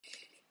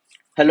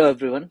Hello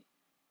everyone.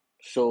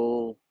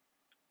 So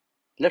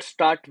let's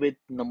start with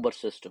number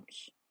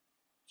systems.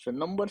 So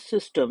number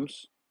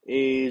systems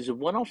is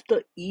one of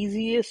the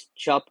easiest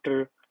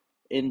chapter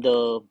in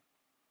the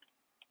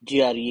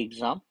GRE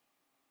exam,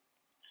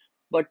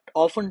 but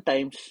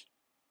oftentimes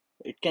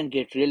it can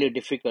get really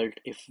difficult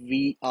if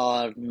we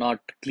are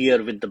not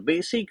clear with the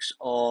basics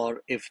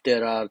or if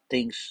there are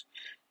things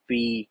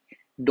we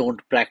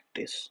don't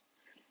practice.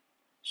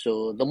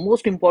 So the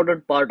most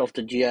important part of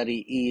the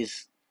GRE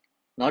is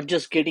not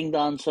just getting the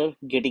answer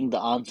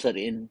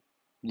in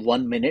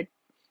 1 minute.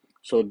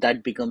 So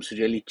that becomes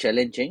really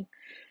challenging.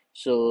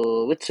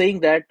 So, with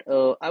saying that,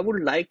 I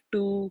would like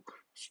to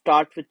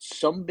start with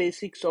some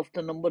basics of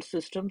the number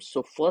systems.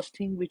 So, first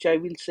thing which I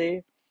will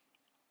say,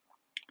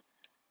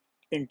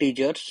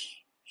 integers.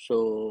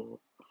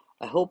 So,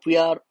 I hope we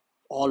are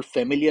all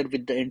familiar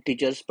with the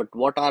integers, but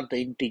what are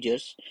the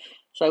integers?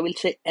 So, I will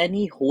say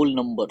any whole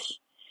numbers.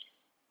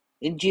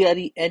 In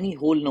GRE, any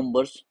whole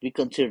numbers we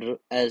consider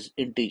as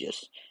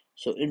integers.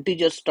 So,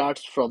 integer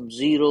starts from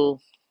 0,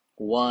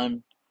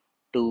 1,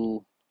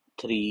 2,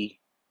 3,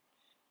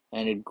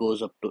 and it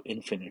goes up to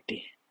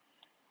infinity.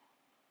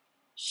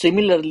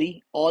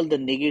 Similarly, all the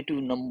negative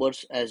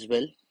numbers as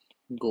well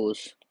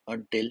goes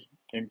until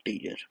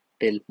integer,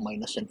 till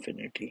minus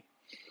infinity.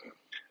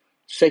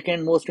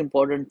 Second most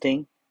important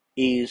thing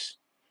is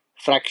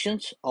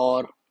fractions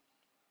or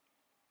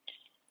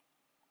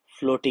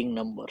floating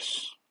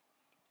numbers.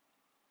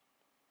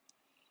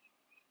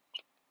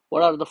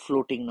 What are the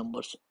floating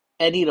numbers?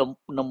 Any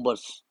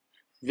numbers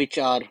which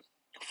are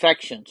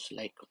fractions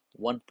like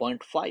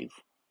 1.5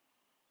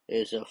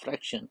 is a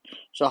fraction.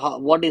 So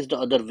what is the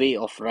other way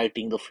of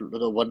writing the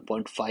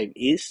 1.5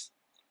 is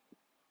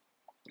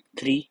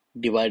 3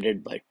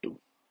 divided by 2.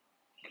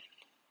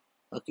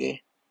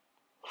 Okay,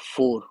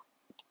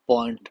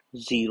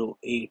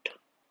 4.08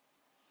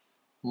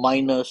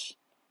 minus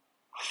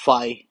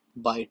 5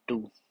 by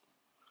 2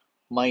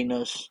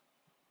 minus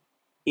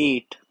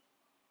 8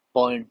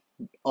 point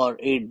or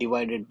 8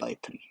 divided by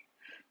 3.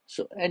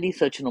 So any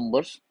such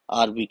numbers,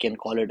 or we can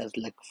call it as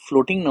like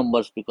floating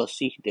numbers, because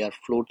see, they are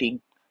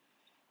floating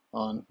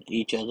on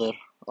each other,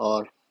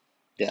 or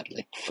they are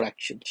like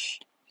fractions.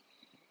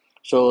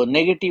 So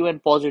negative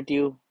and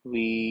positive,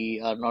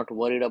 we are not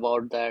worried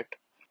about that.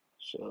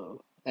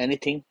 So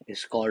anything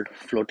is called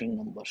floating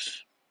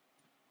numbers.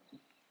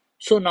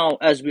 So now,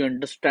 as we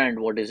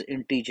understand what is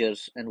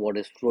integers and what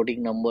is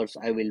floating numbers,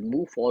 I will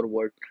move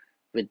forward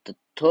with the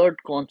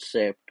third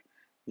concept,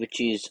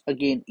 which is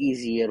again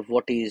easier.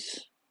 What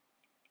is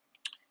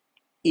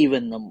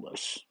even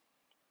numbers?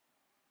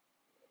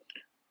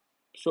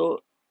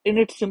 So, in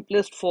its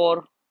simplest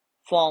form,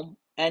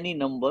 any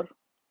number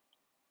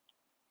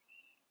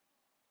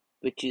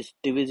which is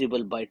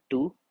divisible by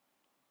 2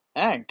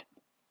 and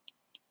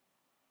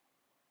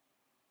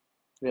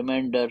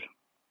remainder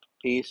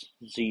is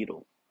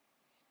 0.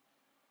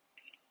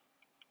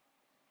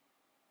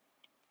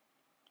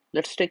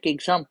 Let's take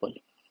example.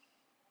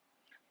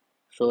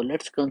 So,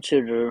 let's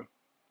consider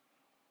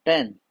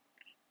 10,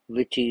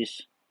 which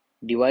is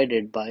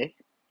divided by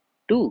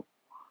 2.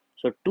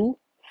 So, 2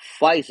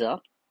 5s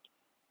are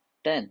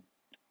 10.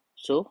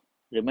 So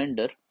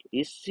remainder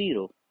is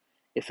 0.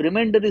 If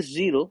remainder is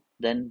 0,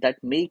 then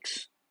that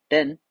makes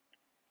 10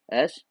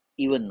 as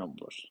even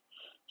numbers.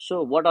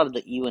 So what are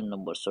the even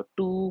numbers? So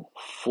 2,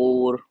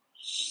 4,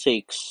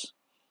 6,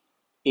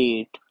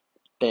 8,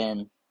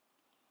 10,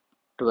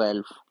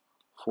 12,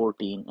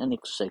 14, and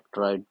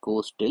etc. It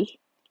goes till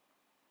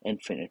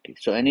infinity.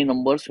 So any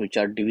numbers which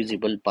are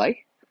divisible by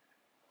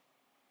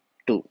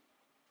 2,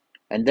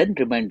 and then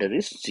remainder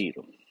is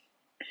 0.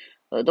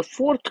 The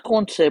fourth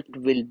concept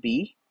will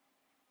be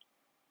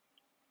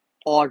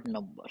odd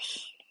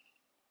numbers.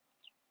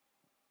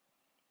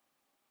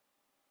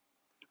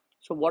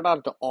 So what are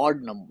the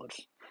odd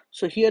numbers?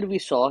 So here we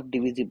saw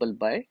divisible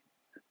by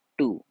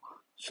 2.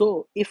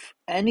 So if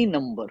any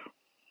number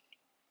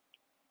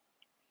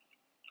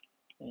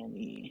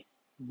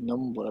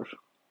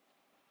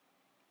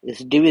is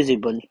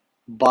divisible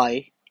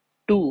by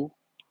 2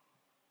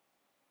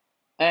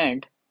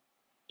 and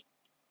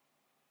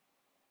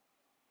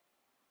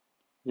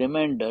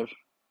remainder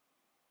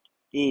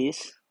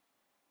is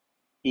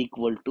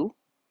equal to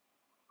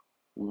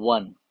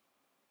 1,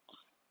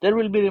 there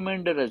will be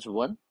remainder as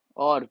 1,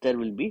 or there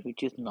will be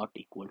which is not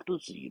equal to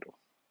 0.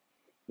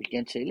 We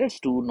can say let's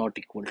do not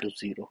equal to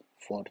 0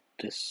 for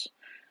this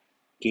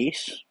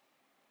case.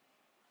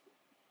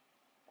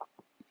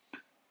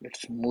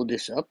 Let's move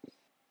this up.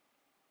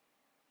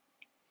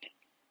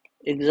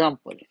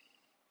 Example,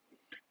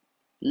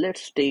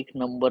 let's take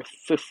number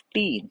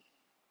 15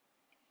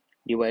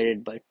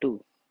 divided by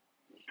 2.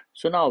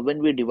 So now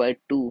when we divide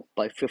 2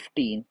 by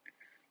 15,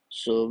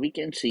 so we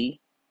can see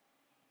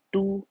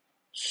 2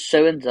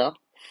 sevens are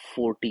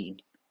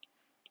 14.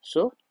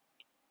 So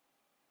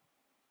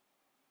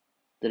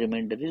the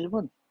remainder is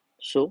 1.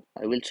 So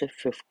I will say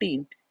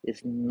 15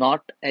 is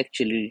not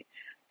actually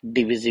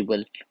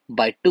divisible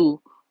by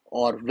 2,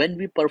 or when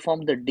we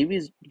perform the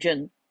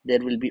division, there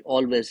will be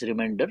always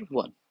remainder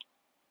 1.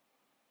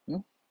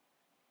 Hmm?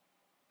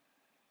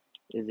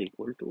 is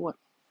equal to 1.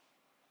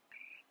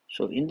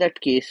 So in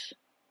that case,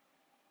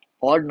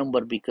 odd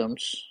number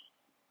becomes,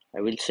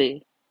 I will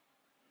say,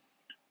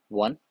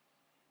 1,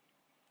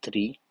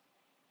 3,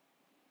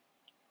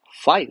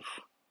 5,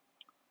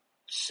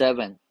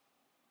 7,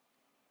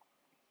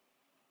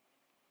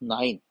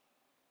 9,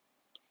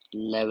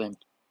 11,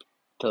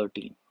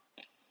 13,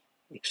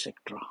 etc.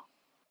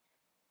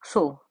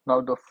 So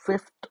now the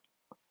fifth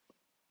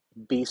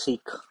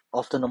basic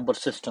of the number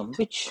system,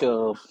 which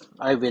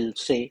I will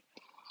say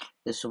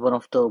is one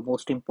of the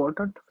most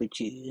important,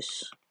 which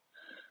is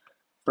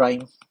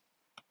prime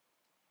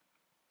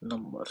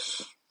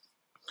numbers.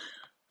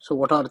 So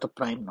what are the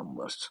prime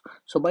numbers?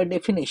 So by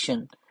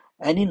definition,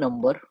 any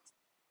number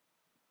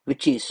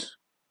which is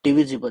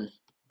divisible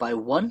by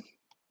 1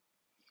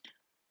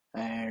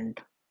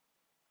 and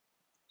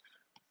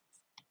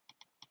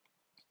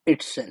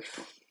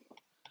itself.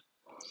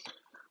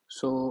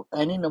 So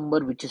any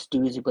number which is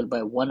divisible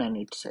by 1 and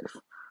itself,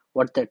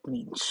 what that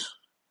means.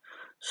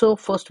 So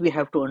first we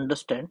have to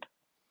understand,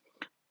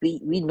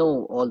 we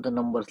know all the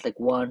numbers like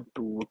 1,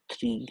 2,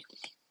 3,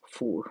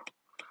 4,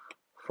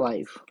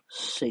 5,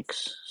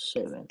 6,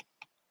 7,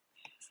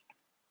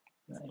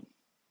 9.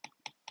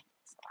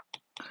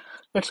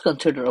 Let's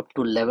consider up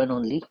to 11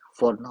 only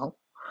for now.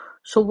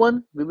 So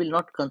 1 we will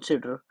not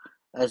consider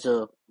as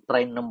a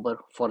prime number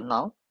for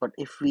now, but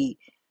if we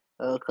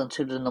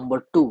consider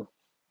number 2,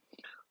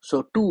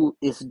 so 2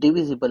 is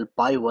divisible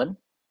by 1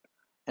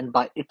 and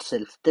by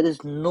itself. There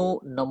is no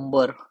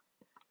number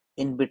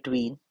in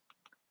between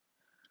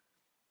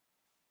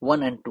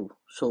 1 and 2.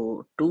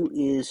 So 2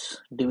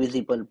 is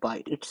divisible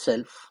by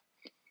itself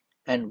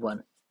and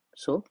 1.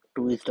 So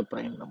 2 is the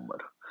prime number.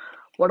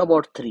 What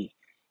about 3?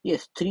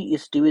 Yes, 3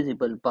 is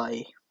divisible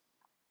by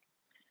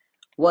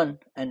 1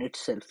 and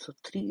itself. So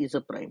 3 is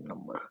a prime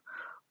number.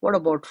 What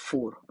about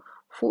 4?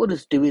 4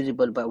 is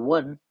divisible by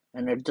 1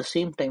 and at the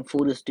same time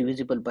 4 is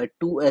divisible by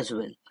 2 as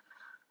well.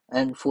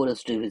 And 4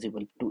 is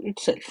divisible to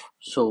itself.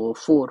 So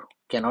 4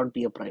 cannot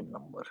be a prime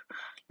number.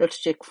 Let's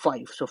check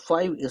 5. So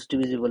 5 is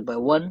divisible by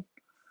 1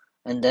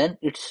 and then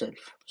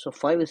itself. So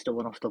 5 is the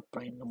one of the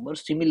prime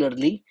numbers.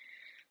 Similarly,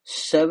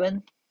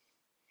 7,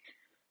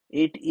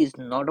 8 is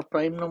not a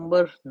prime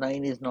number,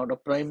 9 is not a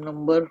prime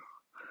number,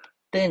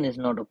 10 is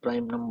not a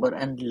prime number,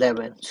 and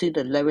 11. See,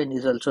 the 11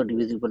 is also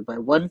divisible by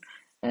 1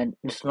 and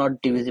it's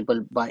not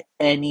divisible by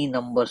any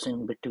numbers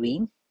in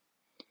between.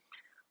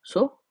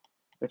 So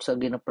it's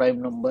again a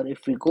prime number.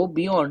 If we go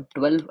beyond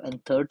 12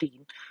 and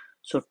 13,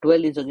 so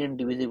 12 is again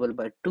divisible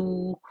by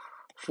 2,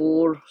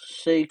 4,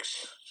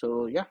 6.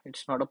 So yeah,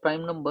 it's not a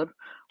prime number,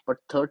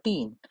 but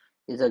 13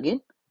 is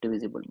again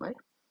divisible by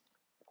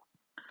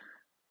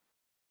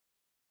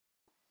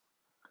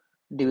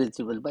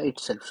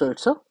itself. So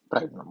it's a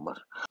prime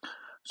number.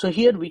 So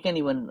here we can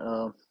even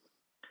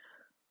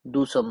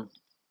do some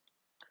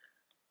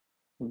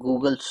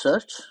Google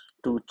search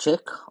to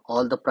check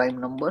all the prime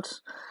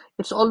numbers.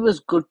 It's always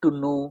good to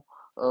know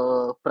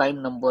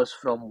prime numbers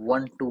from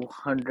 1 to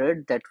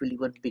 100. That will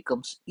even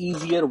becomes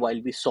easier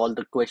while we solve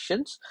the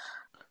questions.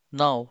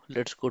 Now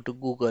let's go to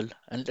Google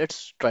and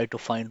let's try to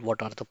find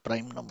what are the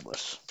prime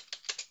numbers.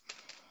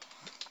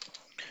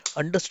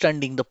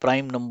 Understanding the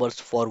prime numbers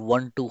for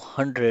 1 to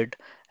 100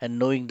 and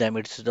knowing them,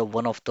 it's the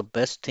one of the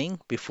best thing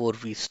before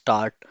we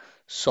start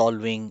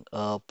solving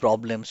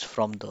problems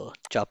from the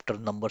chapter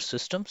number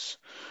systems.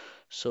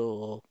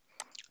 So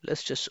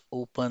let's just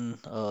open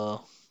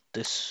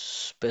this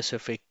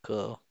specific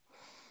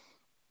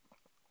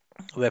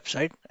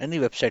website. Any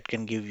website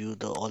can give you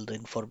the all the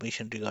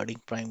information regarding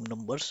prime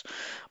numbers.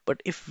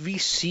 But if we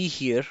see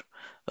here,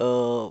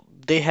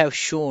 they have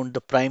shown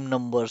the prime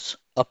numbers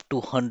up to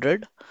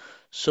 100.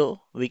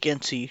 So we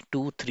can see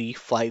 2, 3,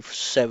 5,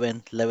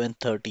 7, 11,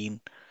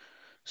 13,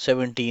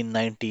 17,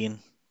 19,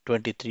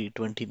 23,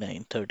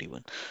 29,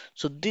 31.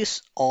 So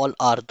these all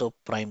are the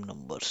prime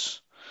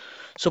numbers.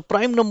 So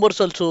prime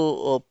numbers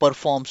also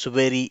performs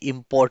very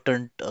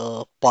important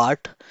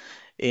part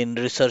in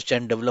research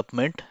and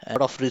development, and a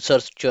lot of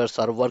researchers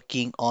are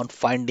working on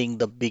finding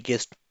the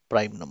biggest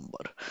prime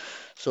number.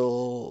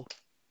 So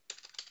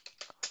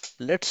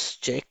let's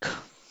check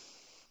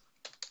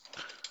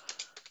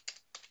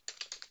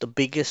the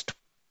biggest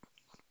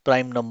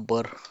prime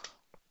number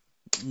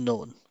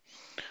known.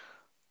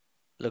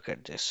 Look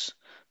at this.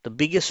 The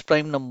biggest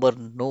prime number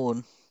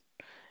known,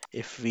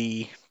 if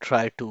we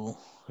try to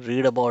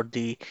read about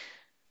the,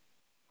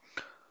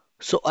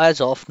 so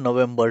as of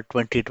November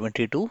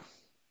 2022,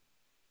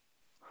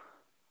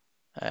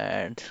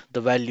 and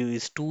the value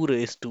is 2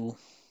 raised to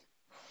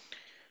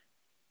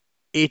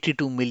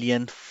 82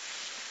 million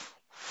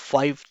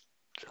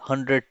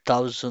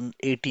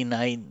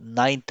 500,089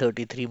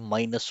 933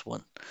 minus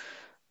 1.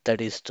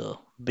 That is the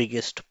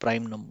biggest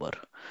prime number.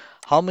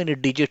 How many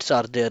digits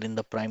are there in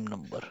the prime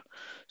number?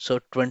 So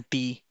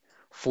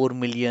 24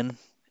 million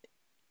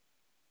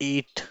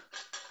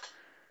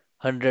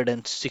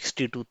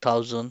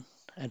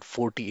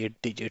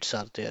 862,048 digits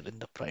are there in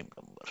the prime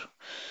number.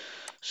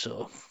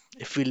 So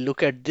if we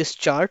look at this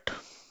chart,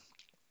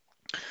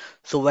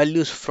 so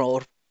values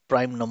for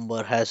prime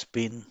number has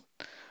been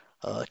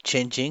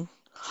changing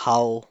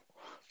how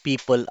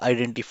people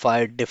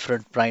identify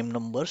different prime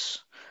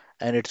numbers,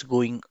 and it's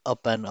going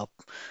up and up.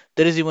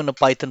 There is even a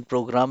Python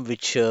program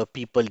which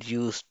people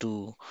use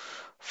to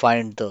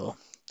find the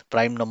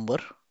prime number.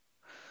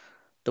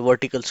 The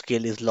vertical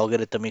scale is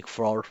logarithmic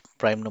for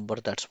prime number.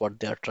 That's what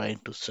they are trying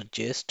to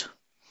suggest.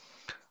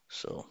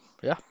 So,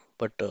 yeah,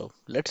 but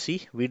let's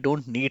see. We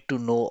don't need to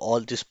know all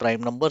these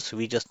prime numbers.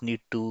 We just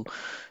need to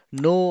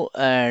know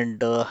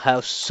and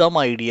have some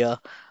idea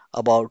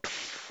about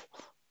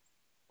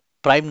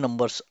prime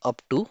numbers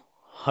up to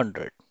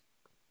 100.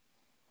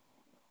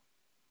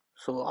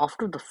 So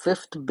after the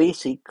fifth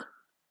basic,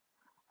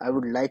 I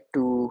would like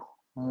to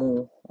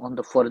move on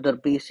the further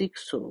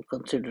basics. So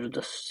consider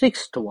the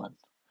sixth one.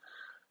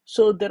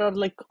 So there are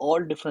like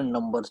all different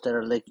numbers. There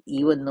are like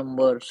even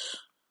numbers,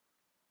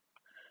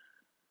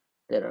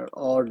 there are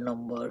odd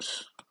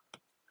numbers,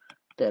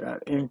 there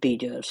are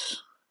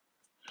integers,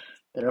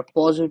 there are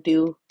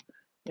positive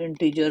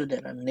integers,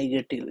 there are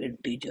negative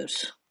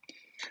integers.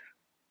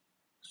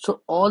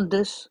 So all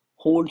this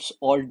holds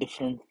all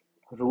different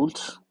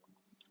rules,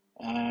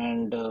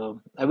 and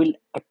I will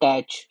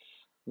attach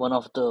one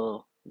of the,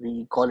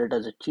 we call it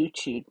as a cheat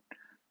sheet,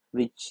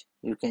 which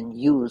you can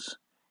use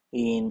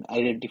in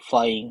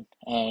identifying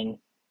and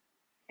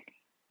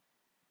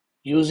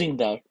using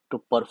that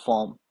to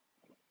perform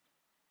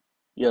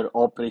your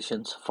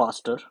operations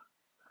faster.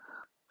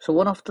 So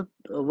one of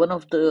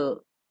the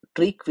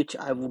trick which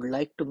I would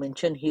like to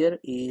mention here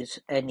is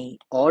any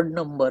odd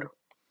number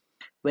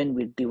when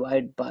we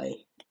divide by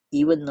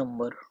even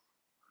number,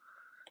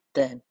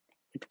 then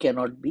it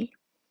cannot be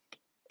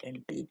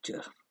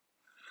integer.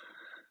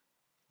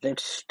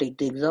 Let's take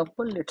the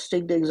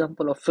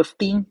example of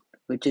 15,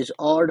 which is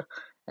odd,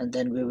 and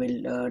then we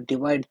will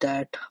divide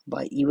that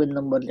by even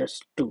number,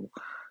 that's 2.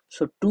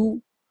 So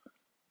 2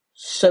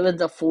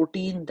 sevens are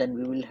 14, then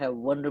we will have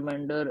one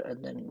remainder,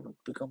 and then it will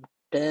become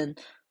 10.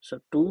 So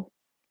 2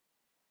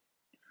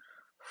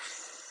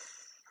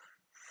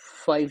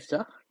 fives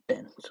are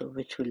 10, so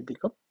which will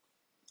become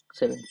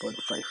 7.5.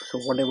 So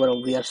whatever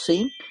we are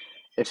saying,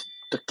 it's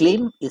the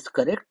claim is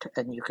correct,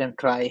 and you can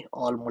try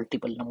all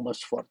multiple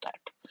numbers for that.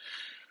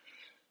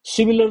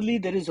 Similarly,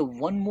 there is a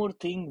one more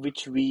thing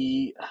which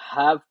we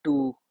have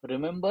to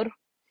remember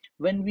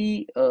when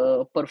we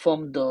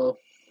perform the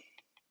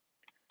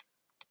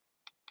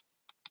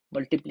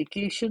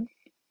multiplication.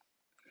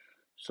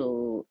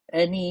 So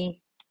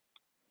any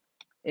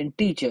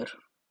integer,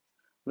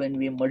 when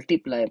we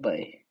multiply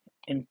by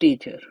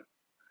integer,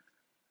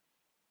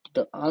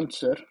 the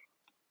answer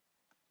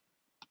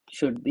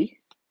should be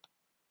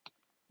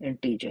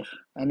integer,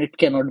 and it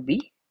cannot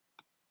be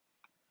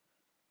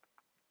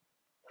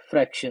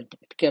fraction.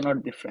 It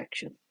cannot be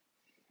fraction.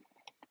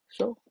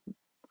 So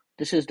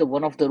this is the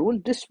one of the rule.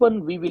 This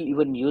one we will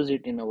even use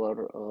it in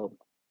our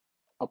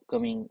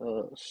upcoming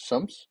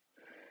sums.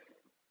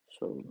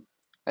 So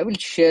I will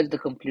share the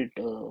complete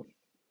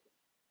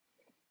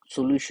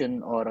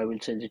solution, or I will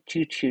say the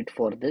cheat sheet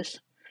for this,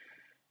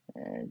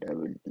 and I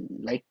would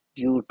like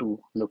you to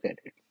look at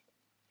it.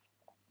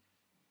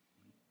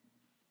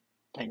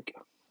 Thank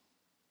you.